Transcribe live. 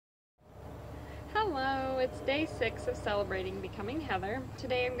Hello, it's day 6 of celebrating becoming Heather.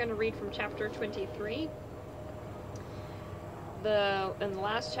 Today I'm going to read from chapter 23. In the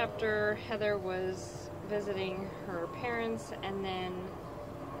last chapter, Heather was visiting her parents, and then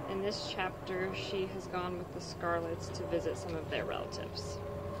in this chapter she has gone with the Scarlets to visit some of their relatives.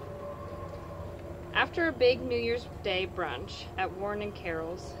 After a big New Year's Day brunch at Warren and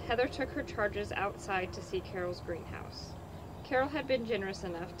Carol's, Heather took her charges outside to see Carol's greenhouse. Carol had been generous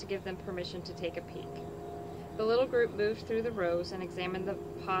enough to give them permission to take a peek. The little group moved through the rows and examined the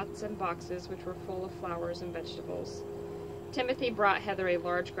pots and boxes, which were full of flowers and vegetables. Timothy brought Heather a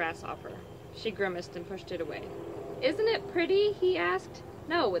large grasshopper. She grimaced and pushed it away. "Isn't it pretty?" he asked.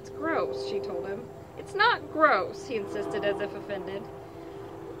 "No, it's gross," she told him. "It's not gross," he insisted as if offended.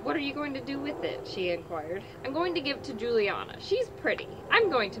 "What are you going to do with it?" she inquired. "I'm going to give it to Juliana. She's pretty. I'm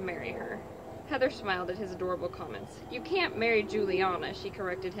going to marry her." Heather smiled at his adorable comments. "You can't marry Juliana," she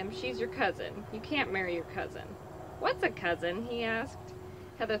corrected him. "She's your cousin. You can't marry your cousin." "What's a cousin?" he asked.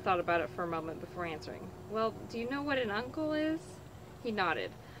 Heather thought about it for a moment before answering. "Well, do you know what an uncle is?" He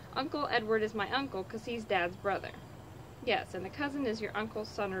nodded. "Uncle Edward is my uncle because he's Dad's brother." "Yes, and a cousin is your uncle's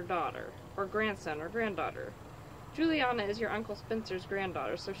son or daughter, or grandson or granddaughter. Juliana is your Uncle Spencer's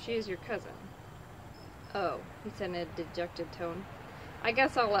granddaughter, so she is your cousin." "Oh," he said in a dejected tone. "I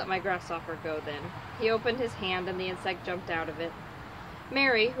guess I'll let my grasshopper go then." He opened his hand and the insect jumped out of it.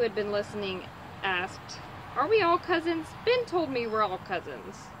 Mary, who had been listening, asked, "Are we all cousins? Ben told me we're all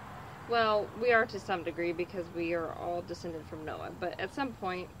cousins." "Well, we are to some degree because we are all descended from Noah, but at some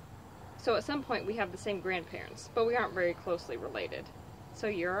point we have the same grandparents, but we aren't very closely related." "So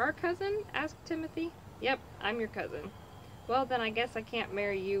you're our cousin?" asked Timothy. "Yep, I'm your cousin." "Well, then I guess I can't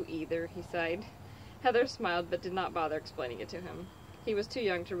marry you either," he sighed. Heather smiled but did not bother explaining it to him. He was too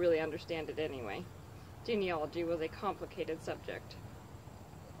young to really understand it anyway. Genealogy was a complicated subject.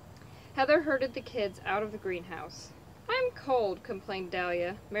 Heather herded the kids out of the greenhouse. "I'm cold," complained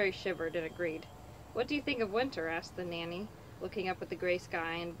Dahlia. Mary shivered and agreed. "What do you think of winter?" asked the nanny, looking up at the gray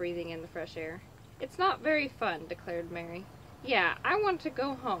sky and breathing in the fresh air. "It's not very fun," declared Mary. "Yeah, I want to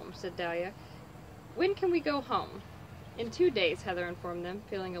go home," said Dahlia. "When can we go home?" "In 2 days," Heather informed them,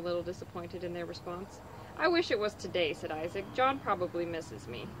 feeling a little disappointed in their response. "I wish it was today," said Isaac. "John probably misses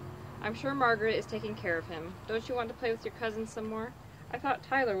me." "I'm sure Margaret is taking care of him. Don't you want to play with your cousin some more? I thought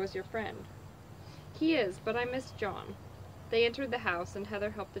Tyler was your friend." "He is, but I miss John." They entered the house, and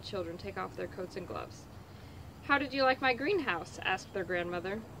Heather helped the children take off their coats and gloves. "How did you like my greenhouse?" asked their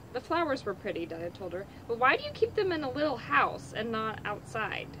grandmother. "The flowers were pretty," Dahlia told her. "But why do you keep them in a little house and not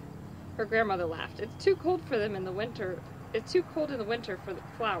outside?" Her grandmother laughed. "It's too cold in the winter for the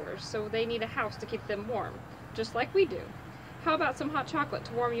flowers, so they need a house to keep them warm, just like we do. How about some hot chocolate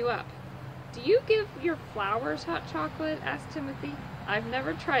to warm you up?" "Do you give your flowers hot chocolate?" asked Timothy. "I've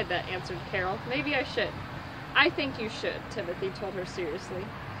never tried that," answered Carol. "Maybe I should." "I think you should," Timothy told her seriously.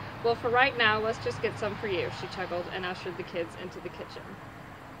 "Well, for right now, let's just get some for you," she chuckled and ushered the kids into the kitchen.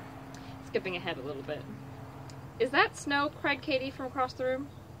 Skipping ahead a little bit. "Is that snow?" cried Katie from across the room.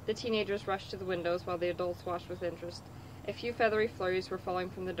 The teenagers rushed to the windows while the adults watched with interest. A few feathery flurries were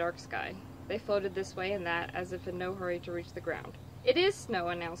falling from the dark sky. They floated this way and that, as if in no hurry to reach the ground. "It is snow,"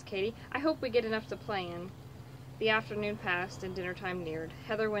 announced Katie. "I hope we get enough to play in." The afternoon passed and dinner time neared.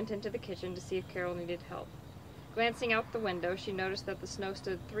 Heather went into the kitchen to see if Carol needed help. Glancing out the window, she noticed that the snow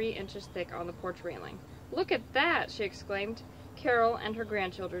stood 3 inches thick on the porch railing. "Look at that!" she exclaimed. Carol and her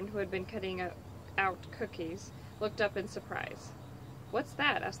grandchildren, who had been cutting out cookies, looked up in surprise. "What's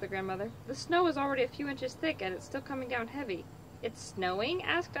that?" asked the grandmother. "The snow is already a few inches thick, and it's still coming down heavy." "It's snowing?"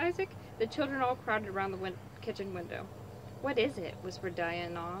 asked Isaac. The children all crowded around the kitchen window. "What is it?" whispered Dahlia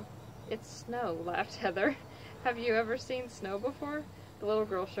in awe. "It's snow," laughed Heather. "Have you ever seen snow before?" The little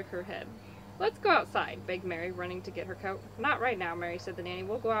girl shook her head. "Let's go outside," begged Mary, running to get her coat. "Not right now, Mary," said the nanny.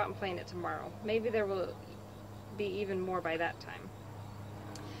 "We'll go out and play in it tomorrow. Maybe there will be even more by that time."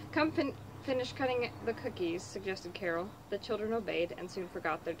 "Come finish cutting the cookies," suggested Carol. The children obeyed and soon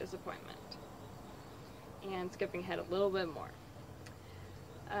forgot their disappointment. And skipping ahead a little bit more.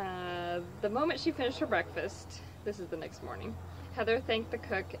 The moment she finished her breakfast, this is the next morning, Heather thanked the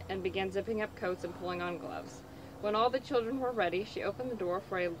cook and began zipping up coats and pulling on gloves. When all the children were ready, she opened the door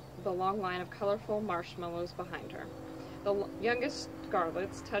for the long line of colorful marshmallows behind her. The youngest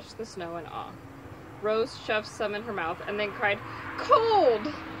Scarlets touched the snow in awe. Rose shoved some in her mouth and then cried, "Cold!"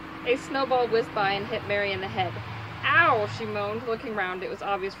 A snowball whizzed by and hit Mary in the head. "Ow!" she moaned, looking round. It was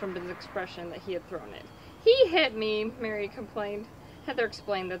obvious from Ben's expression that he had thrown it. "He hit me," Mary complained. Heather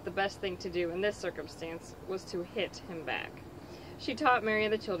explained that the best thing to do in this circumstance was to hit him back. She taught Mary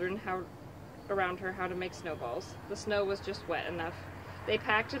and the children around her how to make snowballs. The snow was just wet enough. They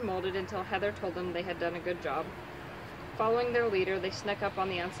packed and molded until Heather told them they had done a good job. Following their leader, they snuck up on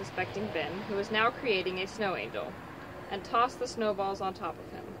the unsuspecting Ben, who was now creating a snow angel, and tossed the snowballs on top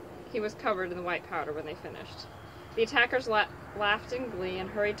of him. He was covered in the white powder when they finished. The attackers laughed in glee and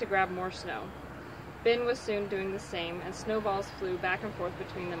hurried to grab more snow. Ben was soon doing the same, and snowballs flew back and forth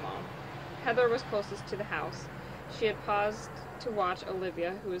between them all. Heather was closest to the house. She had paused to watch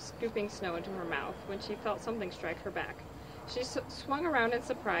Olivia, who was scooping snow into her mouth, when she felt something strike her back. She swung around in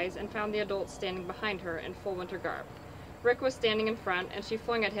surprise and found the adults standing behind her in full winter garb. Rick was standing in front, and she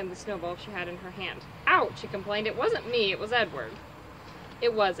flung at him the snowball she had in her hand. "Ouch!" she complained. "It wasn't me, it was Edward."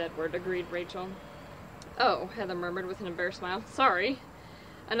 "It was Edward," agreed Rachel. "Oh," Heather murmured with an embarrassed smile. "Sorry."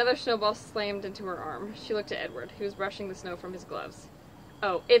 Another snowball slammed into her arm. She looked at Edward, who was brushing the snow from his gloves.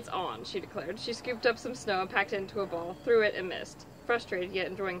 "Oh, it's on," she declared. She scooped up some snow and packed it into a ball, threw it, and missed. Frustrated, yet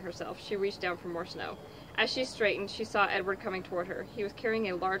enjoying herself, she reached down for more snow. As she straightened, she saw Edward coming toward her. He was carrying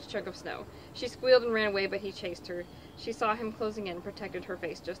a large chunk of snow. She squealed and ran away, but he chased her. She saw him closing in and protected her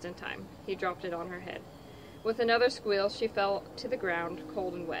face just in time. He dropped it on her head. With another squeal, she fell to the ground,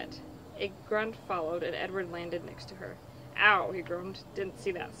 cold and wet. A grunt followed, and Edward landed next to her. "Ow," he groaned. "Didn't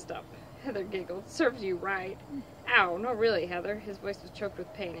see that stuff." Heather giggled. "Serves you right." "Ow, no really, Heather." His voice was choked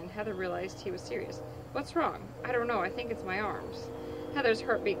with pain, and Heather realized he was serious. "What's wrong?" "I don't know. I think it's my arms." Heather's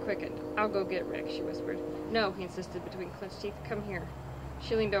heartbeat quickened. "I'll go get Rick," she whispered. "No," he insisted between clenched teeth. "Come here."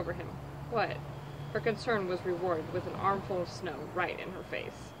 She leaned over him. "What?" Her concern was rewarded with an armful of snow right in her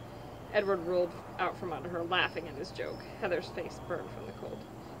face. Edward rolled out from under her, laughing at his joke. Heather's face burned from the cold.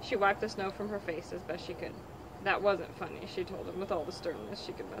 She wiped the snow from her face as best she could. "That wasn't funny," she told him with all the sternness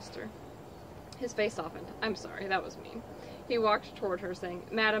she could muster. His face softened. "I'm sorry, that was mean." He walked toward her, saying,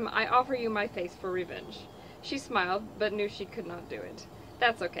 "Madam, I offer you my face for revenge." She smiled, but knew she could not do it.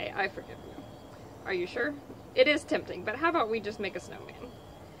 "That's okay, I forgive you." "Are you sure?" "It is tempting, but how about we just make a snowman?"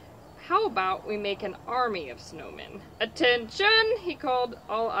 "How about we make an army of snowmen?" "Attention!" he called.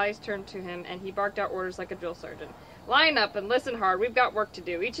 All eyes turned to him, and he barked out orders like a drill sergeant. "Line up and listen hard. We've got work to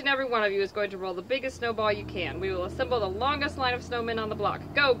do. Each and every one of you is going to roll the biggest snowball you can. We will assemble the longest line of snowmen on the block.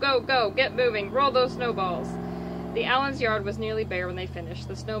 Go, go, go! Get moving! Roll those snowballs!" The Allens' yard was nearly bare when they finished.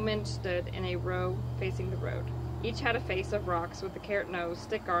 The snowmen stood in a row facing the road. Each had a face of rocks with a carrot nose,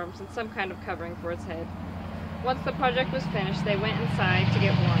 stick arms, and some kind of covering for its head. Once the project was finished, they went inside to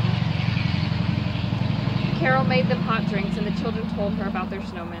get warm. Carol made them hot drinks, and the children told her about their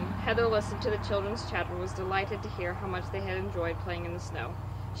snowmen. Heather listened to the children's chatter and was delighted to hear how much they had enjoyed playing in the snow.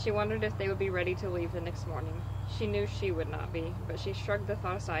 She wondered if they would be ready to leave the next morning. She knew she would not be, but she shrugged the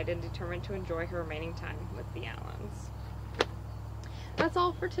thought aside and determined to enjoy her remaining time with the Allens. That's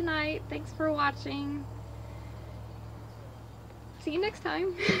all for tonight. Thanks for watching. See you next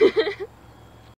time.